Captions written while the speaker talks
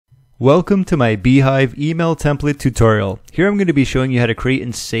Welcome to my Beehiiv email template tutorial. Here I'm going to be showing you how to create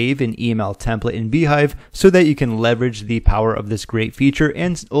and save an email template in Beehiiv so that you can leverage the power of this great feature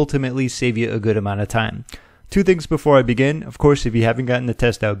and ultimately save you a good amount of time. Two things before I begin. Of course, if you haven't gotten to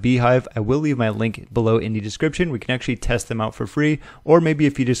test out Beehiiv, I will leave my link below in the description. We can actually test them out for free, or maybe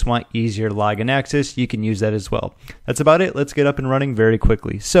if you just want easier login access, you can use that as well. That's about it. Let's get up and running very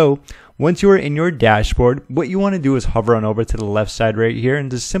quickly. So once you are in your dashboard, what you want to do is hover on over to the left side right here and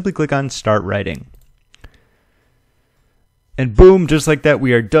just simply click on Start Writing. And boom, just like that,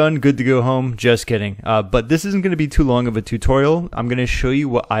 we are done, good to go home. Just kidding. But this isn't going to be too long of a tutorial. I'm going to show you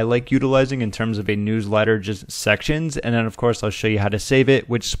what I like utilizing in terms of a newsletter, just sections. And then of course, I'll show you how to save it,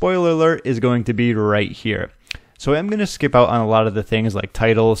 which spoiler alert is going to be right here. So I'm going to skip out on a lot of the things like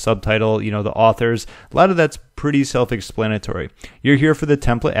title, subtitle, the authors. A lot of that's pretty self-explanatory. You're here for the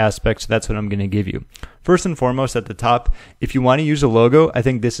template aspect, so that's what I'm going to give you. First and foremost, at the top, if you want to use a logo, I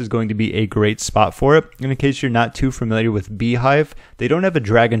think this is going to be a great spot for it. In case you're not too familiar with Beehiiv, they don't have a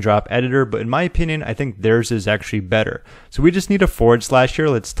drag and drop editor, but in my opinion, I think theirs is actually better. So we just need a / here.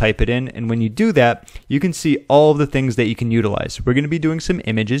 Let's type it in. And when you do that, you can see all of the things that you can utilize. We're going to be doing some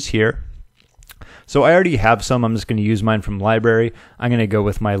images here. So I already have some. I'm just going to use mine from library. I'm going to go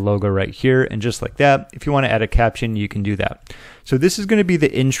with my logo right here. And just like that, if you want to add a caption, you can do that. So this is going to be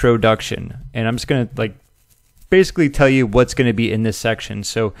the introduction. And I'm just going to basically tell you what's going to be in this section.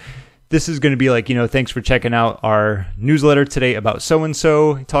 So this is going to be thanks for checking out our newsletter today about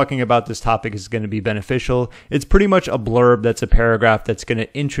so-and-so. Talking about this topic is going to be beneficial. It's pretty much a blurb that's a paragraph that's going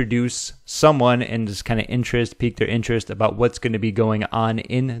to introduce someone and just kind of pique their interest about what's going to be going on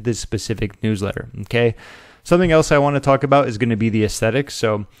in this specific newsletter. Okay. Something else I want to talk about is going to be the aesthetics.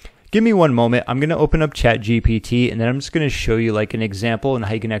 So give me one moment. I'm going to open up ChatGPT and then I'm just going to show you an example and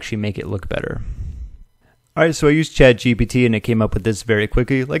how you can actually make it look better. Alright, so I used ChatGPT and it came up with this very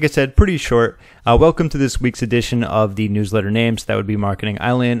quickly. Like I said, pretty short. Welcome to this week's edition of the newsletter names. That would be Marketing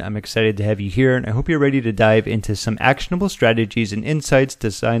Island. I'm excited to have you here and I hope you're ready to dive into some actionable strategies and insights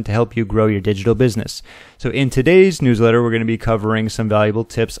designed to help you grow your digital business. So in today's newsletter, we're going to be covering some valuable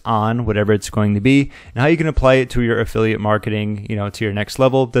tips on whatever it's going to be and how you can apply it to your affiliate marketing, to your next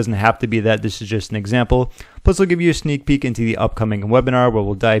level. It doesn't have to be that. This is just an example. Plus, I'll give you a sneak peek into the upcoming webinar where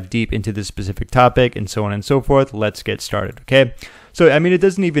we'll dive deep into this specific topic and so on and so forth. Let's get started, okay? So, it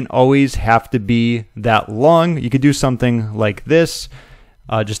doesn't even always have to be that long. You could do something like this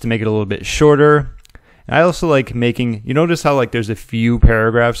just to make it a little bit shorter. And I also like making, you notice how there's a few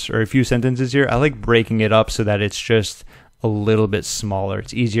paragraphs or a few sentences here? I like breaking it up so that it's just a little bit smaller.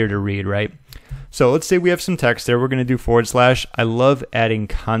 It's easier to read, right? So let's say we have some text there. We're going to do /. I love adding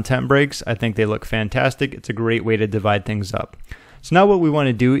content breaks. I think they look fantastic. It's a great way to divide things up. So now what we want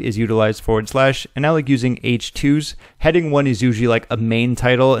to do is utilize /, and I like using H2s. Heading 1 is usually a main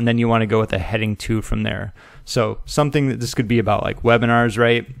title, and then you want to go with a heading 2 from there. So something that this could be about webinars,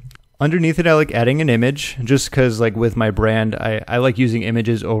 right? Underneath it, I like adding an image just because with my brand, I like using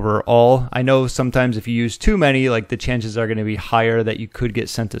images overall. I know sometimes if you use too many, the chances are going to be higher that you could get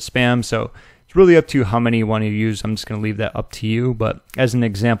sent to spam. So it's really up to you how many you want to use. I'm just going to leave that up to you. But as an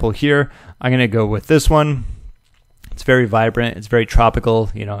example here, I'm going to go with this one. It's very vibrant. It's very tropical.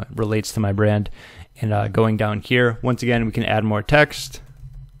 It relates to my brand. And going down here, once again, we can add more text.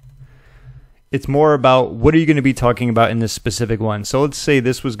 It's more about what are you going to be talking about in this specific one. So let's say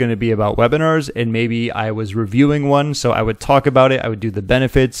this was going to be about webinars and maybe I was reviewing one. So I would talk about it. I would do the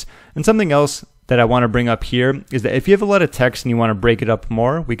benefits. And something else that I want to bring up here is that if you have a lot of text and you want to break it up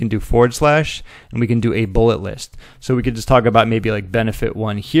more, we can do / and we can do a bullet list. So we could just talk about maybe benefit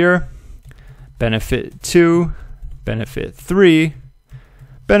 1 here, benefit 2, benefit 3,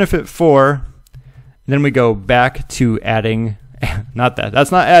 benefit 4, and then we go back to adding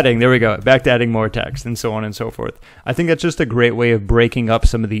that's not adding. There we go. Back to adding more text and so on and so forth. I think that's just a great way of breaking up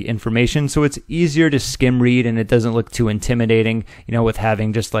some of the information so it's easier to skim read and it doesn't look too intimidating, with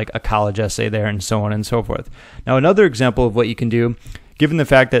having just a college essay there and so on and so forth. Now, another example of what you can do, given the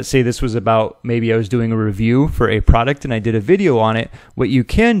fact that say this was about maybe I was doing a review for a product and I did a video on it, what you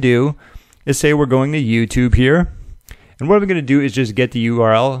can do is say we're going to YouTube here. And what I'm going to do is just get the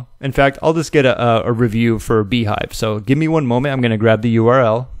URL. In fact, I'll just get a review for Beehiiv. So give me one moment. I'm going to grab the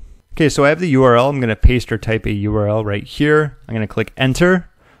URL. Okay, so I have the URL. I'm going to paste or type a URL right here. I'm going to click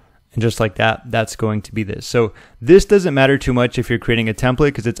enter. And just like that, that's going to be this. So this doesn't matter too much if you're creating a template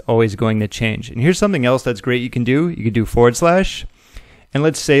because it's always going to change. And here's something else that's great you can do. You can do /. And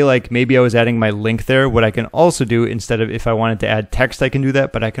let's say maybe I was adding my link there. What I can also do instead of if I wanted to add text, I can do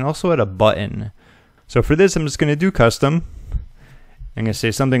that. But I can also add a button. So for this, I'm just going to do custom. I'm going to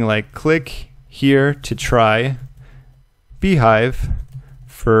say something like click here to try Beehiiv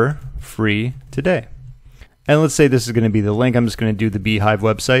for free today. And let's say this is going to be the link. I'm just going to do the Beehiiv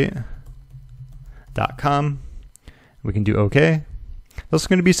website.com. We can do OK. There's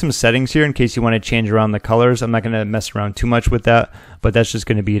going to be some settings here in case you want to change around the colors. I'm not going to mess around too much with that, but that's just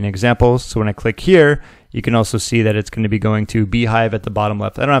going to be an example. So when I click here, you can also see that it's going to be going to Beehiiv at the bottom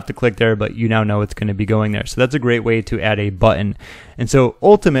left. I don't have to click there, but you now know it's going to be going there. So that's a great way to add a button. And so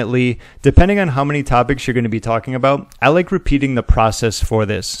ultimately, depending on how many topics you're going to be talking about, I like repeating the process for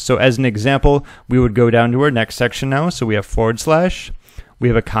this. So as an example, we would go down to our next section now. So we have /, we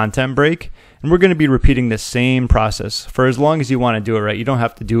have a content break, and we're going to be repeating the same process for as long as you want to do it, right? You don't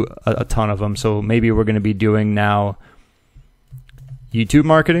have to do a ton of them. So maybe we're going to be doing now YouTube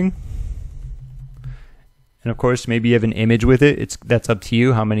marketing. And of course, maybe you have an image with it. That's up to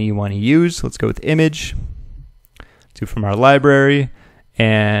you how many you want to use. Let's go with image. Do from our library.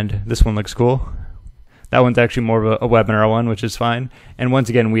 And this one looks cool. That one's actually more of a webinar one, which is fine. And once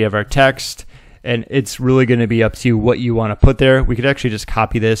again, we have our text. And it's really going to be up to you what you want to put there. We could actually just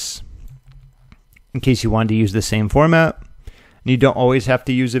copy this in case you wanted to use the same format. And you don't always have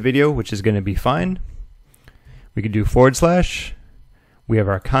to use a video, which is going to be fine. We could do /. We have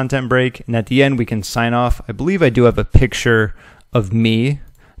our content break, and at the end we can sign off. I believe I do have a picture of me.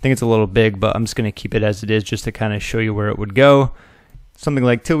 I think it's a little big, but I'm just going to keep it as it is just to kind of show you where it would go. Something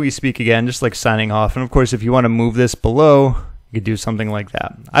like till we speak again, just like signing off. And of course, if you want to move this below, you could do something like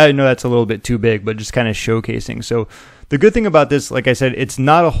that. I know that's a little bit too big, but just kind of showcasing. So the good thing about this, like I said, it's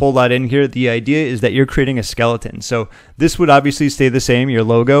not a whole lot in here. The idea is that you're creating a skeleton. So this would obviously stay the same, your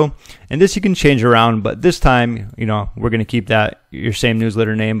logo, and this you can change around, but this time, you know, we're going to keep that your same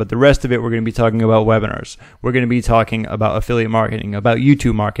newsletter name, but the rest of it, we're going to be talking about webinars. We're going to be talking about affiliate marketing, about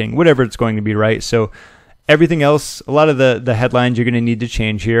YouTube marketing, whatever it's going to be, right? So everything else, a lot of the headlines you're going to need to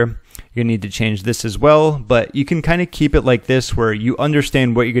change here. You're going to need to change this as well, but you can kind of keep it like this where you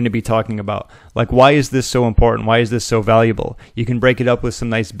understand what you're going to be talking about. Like, why is this so important? Why is this so valuable? You can break it up with some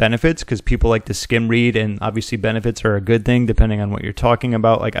nice benefits because people like to skim read, and obviously benefits are a good thing depending on what you're talking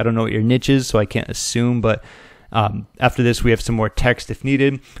about. Like, I don't know what your niche is, so I can't assume, but after this, we have some more text if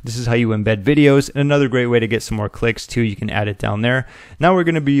needed. This is how you embed videos. And another great way to get some more clicks too, you can add it down there. Now we're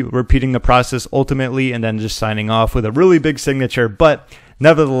going to be repeating the process ultimately and then just signing off with a really big signature. But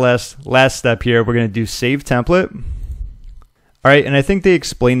nevertheless, last step here, we're going to do save template. All right, and I think they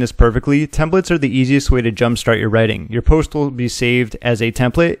explained this perfectly. Templates are the easiest way to jumpstart your writing. Your post will be saved as a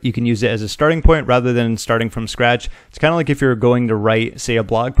template. You can use it as a starting point rather than starting from scratch. It's kind of like if you're going to write, say, a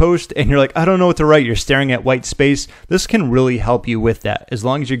blog post and you're like, I don't know what to write. You're staring at white space. This can really help you with that as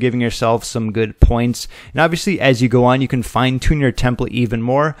long as you're giving yourself some good points. And obviously, as you go on, you can fine tune your template even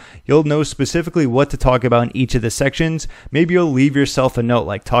more. You'll know specifically what to talk about in each of the sections. Maybe you'll leave yourself a note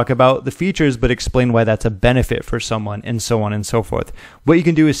like talk about the features, but explain why that's a benefit for someone, and so on and so forth. What you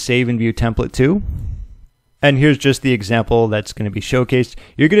can do is save and view template too. And here's just the example that's going to be showcased.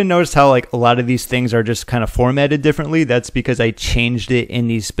 You're going to notice how like a lot of these things are just kind of formatted differently. That's because I changed it in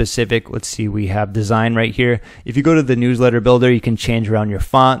these specific, let's see, we have design right here. If you go to the newsletter builder, you can change around your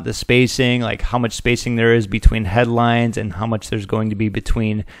font, the spacing, like how much spacing there is between headlines and how much there's going to be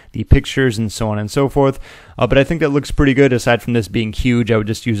between the pictures and so on and so forth. But I think that looks pretty good. Aside from this being huge, I would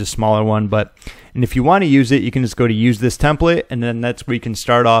just use a smaller one. And if you want to use it, you can just go to use this template, and then that's where you can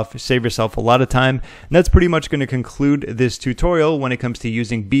start off, save yourself a lot of time. And that's pretty much going to conclude this tutorial when it comes to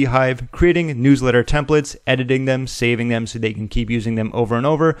using Beehiiv, creating newsletter templates, editing them, saving them so they can keep using them over and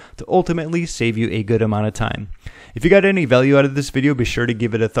over to ultimately save you a good amount of time. If you got any value out of this video, be sure to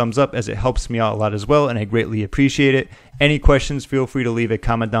give it a thumbs up as it helps me out a lot as well, and I greatly appreciate it. Any questions, feel free to leave a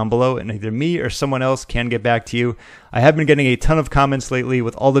comment down below, and either me or someone else can get back to you. I have been getting a ton of comments lately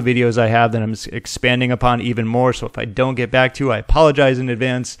with all the videos I have that I'm expanding upon even more, so if I don't get back to you, I apologize in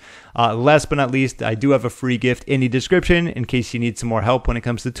advance. Last but not least, I do have a free gift in the description in case you need some more help when it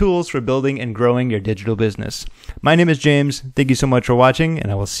comes to tools for building and growing your digital business. My name is James. Thank you so much for watching,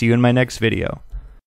 and I will see you in my next video.